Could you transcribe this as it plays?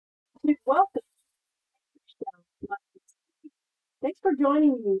Welcome. Thanks for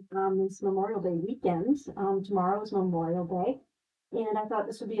joining me on this Memorial Day weekend. Tomorrow is Memorial Day, and I thought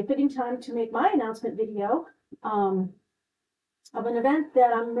this would be a fitting time to make my announcement video um, of an event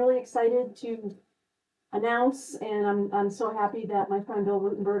that I'm really excited to announce, and I'm so happy that my friend Bill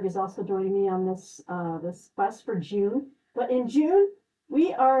Rutenberg is also joining me on this quest for June. But in June,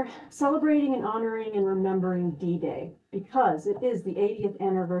 we are celebrating and honoring and remembering D-Day because it is the 80th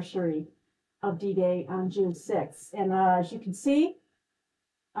anniversary of D-Day on June 6th. And as you can see,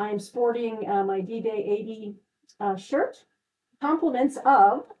 I am sporting my D-Day 80 shirt. Compliments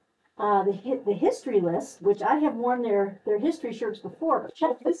of the history list, which I have worn their history shirts before, but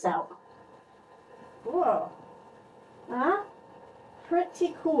check this out. Whoa. Huh?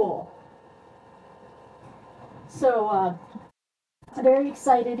 Pretty cool. So I'm very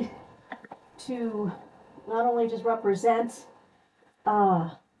excited to not only just represent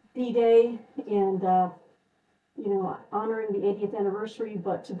D-Day and honoring the 80th anniversary,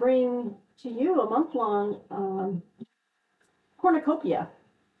 but to bring to you a month-long cornucopia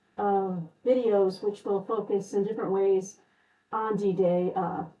of videos which will focus in different ways on D-Day.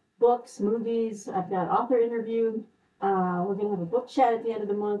 Books, movies, I've got author interview. We're going to have a book chat at the end of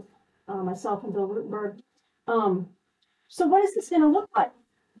the month, myself and Bill Rutenberg. So what is this going to look like?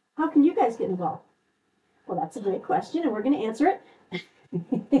 How can you guys get involved? Well, that's a great question, and we're going to answer it.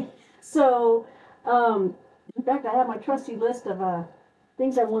 So, in fact, I have my trusty list of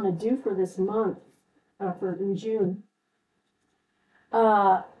things I want to do for this month, in June.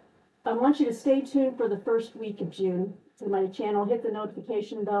 I want you to stay tuned for the first week of June to my channel. Hit the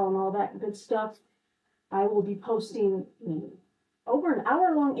notification bell and all that good stuff. I will be posting over an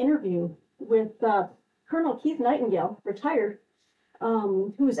hour-long interview with Colonel Keith Nightingale, retired,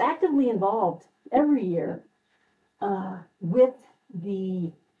 who is actively involved every year with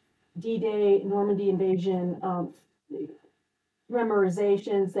the D-Day Normandy invasion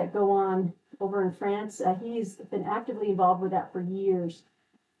memorizations that go on over in France. He's been actively involved with that for years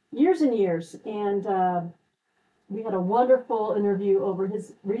and years. And we had a wonderful interview over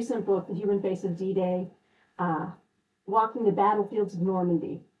his recent book, The Human Face of D-Day, Walking the Battlefields of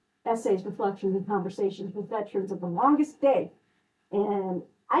Normandy, Essays, Reflections, and Conversations with Veterans of the Longest Day. And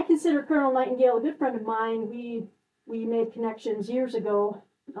I consider Colonel Nightingale a good friend of mine. We made connections years ago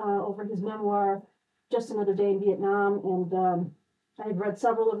over his memoir, Just Another Day in Vietnam, and I had read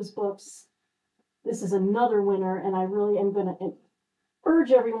several of his books. This is another winner, and I really am going to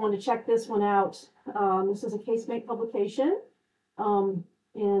urge everyone to check this one out. This is a Casemate publication, and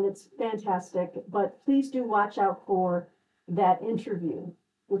it's fantastic. But please do watch out for that interview,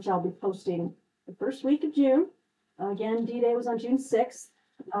 which I'll be posting the first week of June. Again, D-Day was on June 6th.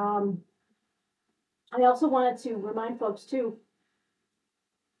 I also wanted to remind folks, too,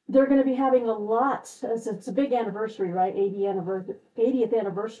 they're going to be having a lot. It's a big anniversary, right? 80th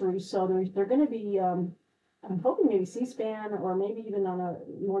anniversary. So they're going to be, I'm hoping maybe C-SPAN or maybe even on a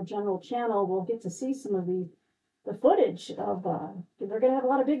more general channel, we'll get to see some of the footage of, they're going to have a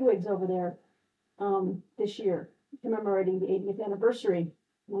lot of bigwigs over there this year, commemorating the 80th anniversary,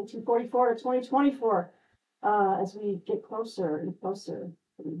 1944 to 2024, as we get closer and closer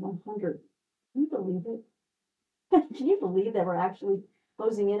to 100. Can you believe it? Can you believe that we're actually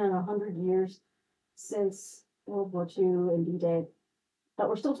closing in on 100 years since World War II and D-Day? But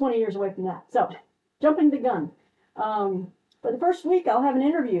we're still 20 years away from that. So, jumping the gun. For the first week, I'll have an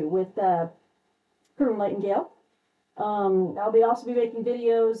interview with Colonel Nightingale. I'll also be making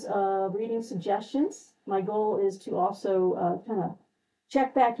videos of reading suggestions. My goal is to also kind of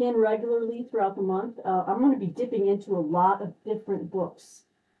check back in regularly throughout the month. I'm going to be dipping into a lot of different books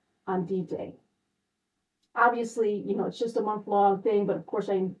on D-Day. Obviously, it's just a month-long thing, but of course,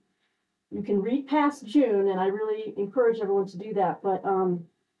 you can read past June, and I really encourage everyone to do that. But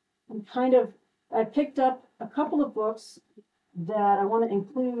I picked up a couple of books that I want to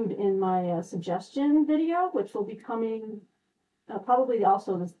include in my suggestion video, which will be coming probably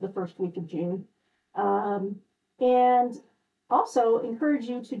also the first week of June. And also encourage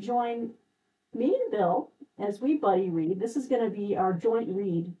you to join me and Bill as we buddy read. This is going to be our joint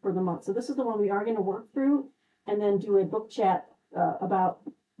read for the month. So this is the one we are going to work through and then do a book chat about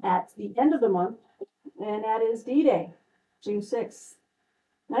at the end of the month. And that is D-Day, June 6th,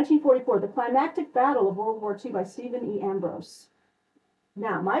 1944, The Climactic Battle of World War II by Stephen E. Ambrose.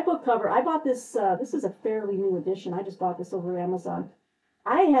 Now, my book cover, I bought this, this is a fairly new edition. I just bought this over Amazon.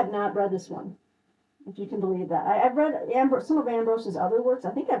 I have not read this one, if you can believe that. I've read some of Ambrose's other works.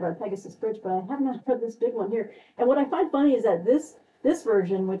 I think I've read Pegasus Bridge, but I have not read this big one here. And what I find funny is that this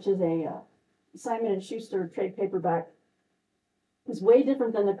version, which is a Simon & Schuster trade paperback, is way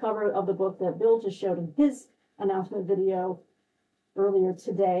different than the cover of the book that Bill just showed in his announcement video earlier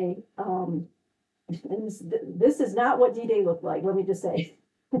today. And this is not what D-Day looked like, let me just say.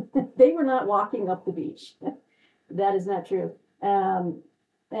 They were not walking up the beach. That is not true. And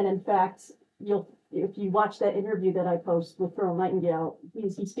in fact, if you watch that interview that I post with Colonel Nightingale,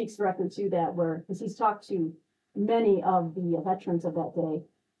 he speaks directly to that, because he's talked to many of the veterans of that day,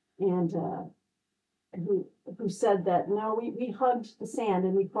 and who said that, no, we hugged the sand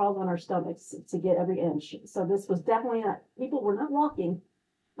and we crawled on our stomachs to get every inch. So this was definitely not, people were not walking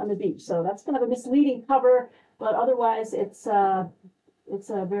on the beach. So that's kind of a misleading cover, but otherwise it's a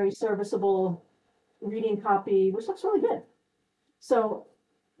very serviceable reading copy, which looks really good. So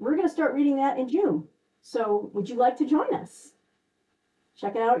we're going to start reading that in June. So would you like to join us?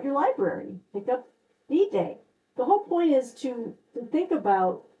 Check it out at your library. Pick up D-Day. The whole point is to think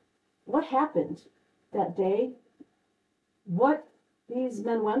about what happened that day, what these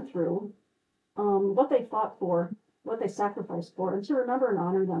men went through, what they fought for, what they sacrificed for, and to remember and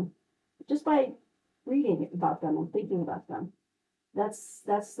honor them just by reading about them and thinking about them. That's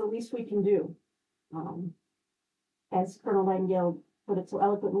the least we can do. As Colonel Nightingale put it so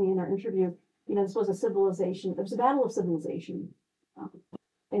eloquently in our interview, this was a civilization, it was a battle of civilization,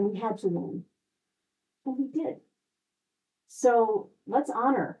 and we had to win, and we did. So let's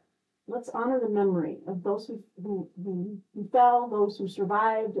honor the memory of those who fell, those who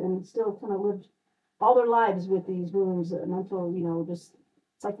survived, and still kind of lived all their lives with these wounds, mental, just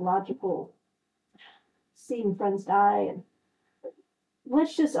psychological, seeing friends die. And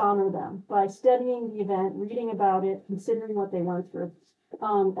let's just honor them by studying the event, reading about it, considering what they went through.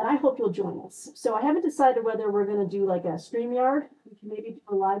 And I hope you'll join us. So I haven't decided whether we're going to do like a StreamYard. We can maybe do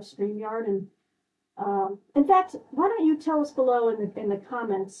a live StreamYard. And in fact, why don't you tell us below in the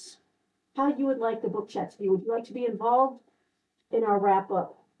comments how you would like the book chat to be? Would you like to be involved in our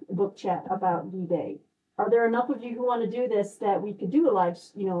wrap-up book chat about D-Day? Are there enough of you who want to do this that we could do a live,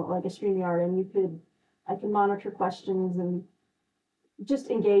 like a StreamYard, and I can monitor questions and just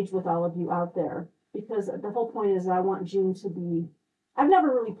engage with all of you out there? Because the whole point is I want June to be, I've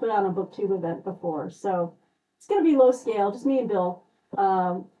never really put on a BookTube event before, so it's going to be low scale, just me and Bill,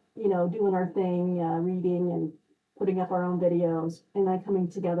 doing our thing, reading and putting up our own videos, and then coming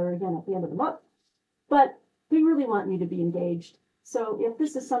together again at the end of the month. But we really want you to be engaged. So if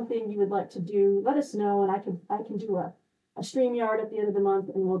this is something you would like to do, let us know, and I can do a StreamYard at the end of the month,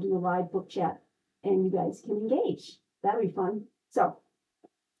 and we'll do a live book chat, and you guys can engage. That'll be fun. So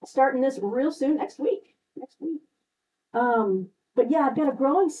starting this real soon, next week. But yeah, I've got a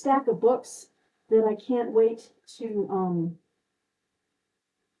growing stack of books that I can't wait to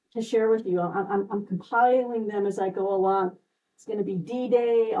share with you. I'm compiling them as I go along. It's going to be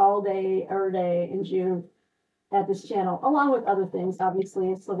D-Day, all day, every day in June at this channel, along with other things.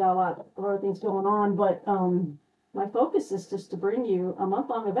 Obviously, I still got a lot of other things going on, but my focus is just to bring you a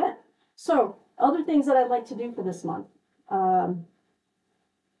month-long event. So other things that I'd like to do for this month. I'd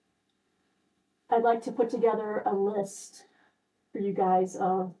like to put together a list for you guys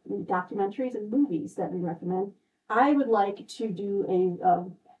of documentaries and movies that we recommend. I would like to do a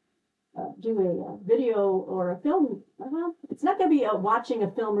video or a film. Well, it's not going to be watching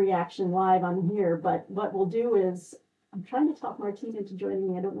a film reaction live on here, but what we'll do is, I'm trying to talk Martina into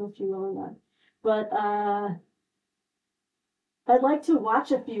joining me. I don't know if she will or not, but I'd like to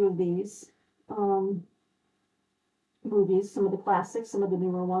watch a few of these movies, some of the classics, some of the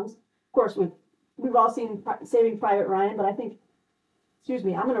newer ones. Of course, we've all seen Saving Private Ryan, but I think, I'm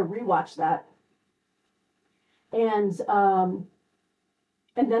going to rewatch that. And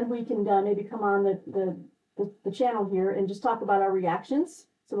then we can maybe come on the channel here and just talk about our reactions,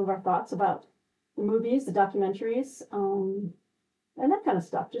 some of our thoughts about the movies, the documentaries, and that kind of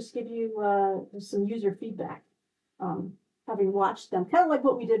stuff. Just give you some user feedback, having watched them, kind of like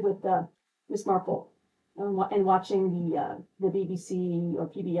what we did with Miss Marple, and watching the BBC or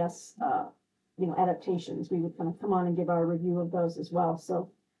PBS adaptations. We would kind of come on and give our review of those as well.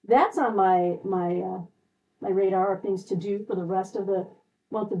 So that's on my radar of things to do for the rest of the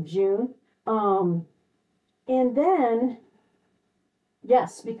month of June. And then,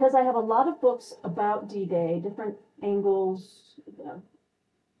 yes, because I have a lot of books about D-Day, different angles,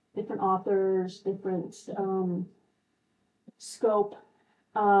 different authors, different scope,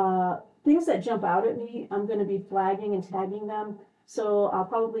 things that jump out at me, I'm going to be flagging and tagging them. So I'll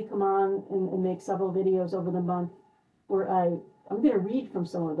probably come on and make several videos over the month where I'm going to read from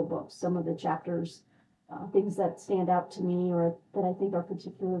some of the books, some of the chapters, things that stand out to me or that I think are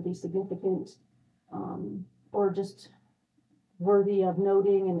particularly significant, or just worthy of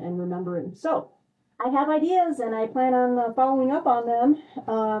noting and remembering. So I have ideas and I plan on following up on them.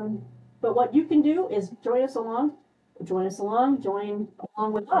 But what you can do is join along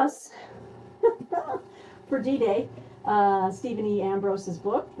with us for D-Day, Stephen E. Ambrose's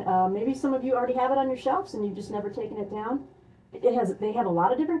book. Maybe some of you already have it on your shelves and you've just never taken it down. They have a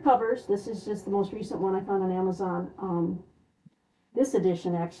lot of different covers. This is just the most recent one I found on Amazon. This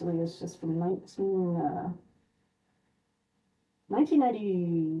edition actually is just from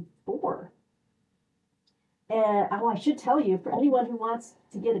 1994. I should tell you, for anyone who wants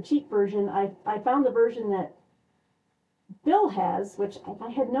to get a cheap version, I found the version that Bill has, which if I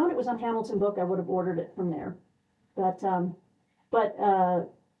had known it was on Hamilton Book, I would have ordered it from there. But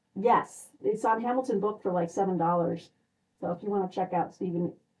yes, it's on Hamilton Book for like $7. So if you want to check out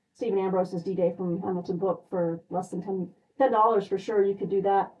Stephen Ambrose's D-Day from Hamilton Book for less than $10 for sure, you could do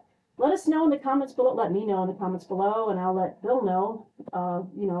that. Let us know in the comments below. Let me know in the comments below, and I'll let Bill know.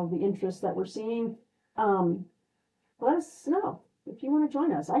 The interest that we're seeing. Let us know if you want to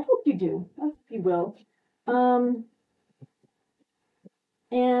join us. I hope you do. I hope you will. And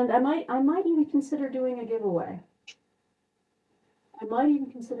I might even consider doing a giveaway. I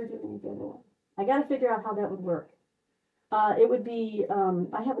got to figure out how that would work. It would be,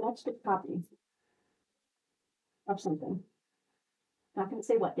 I have an extra copy of something. Not going to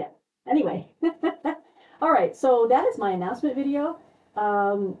say what yet. Anyway. All right. So that is my announcement video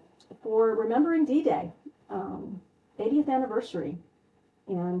for remembering D-Day, 80th anniversary.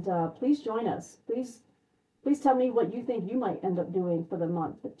 And please join us. Please tell me what you think you might end up doing for the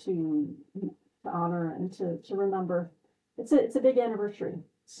month to honor and to remember. It's a big anniversary.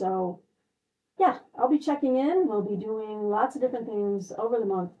 So yeah, I'll be checking in. We'll be doing lots of different things over the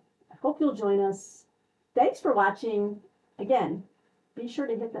month. I hope you'll join us. Thanks for watching. Again, be sure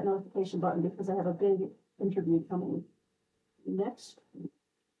to hit that notification button because I have a big interview coming next week.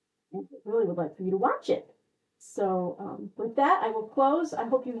 And I really would like for you to watch it. So with that, I will close. I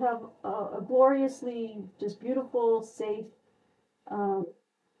hope you have a gloriously, just beautiful, safe,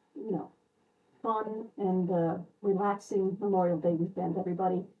 fun and relaxing Memorial Day weekend,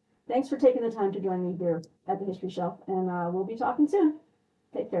 everybody. Thanks for taking the time to join me here at the History Shelf, and we'll be talking soon.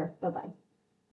 Take care. Bye-bye.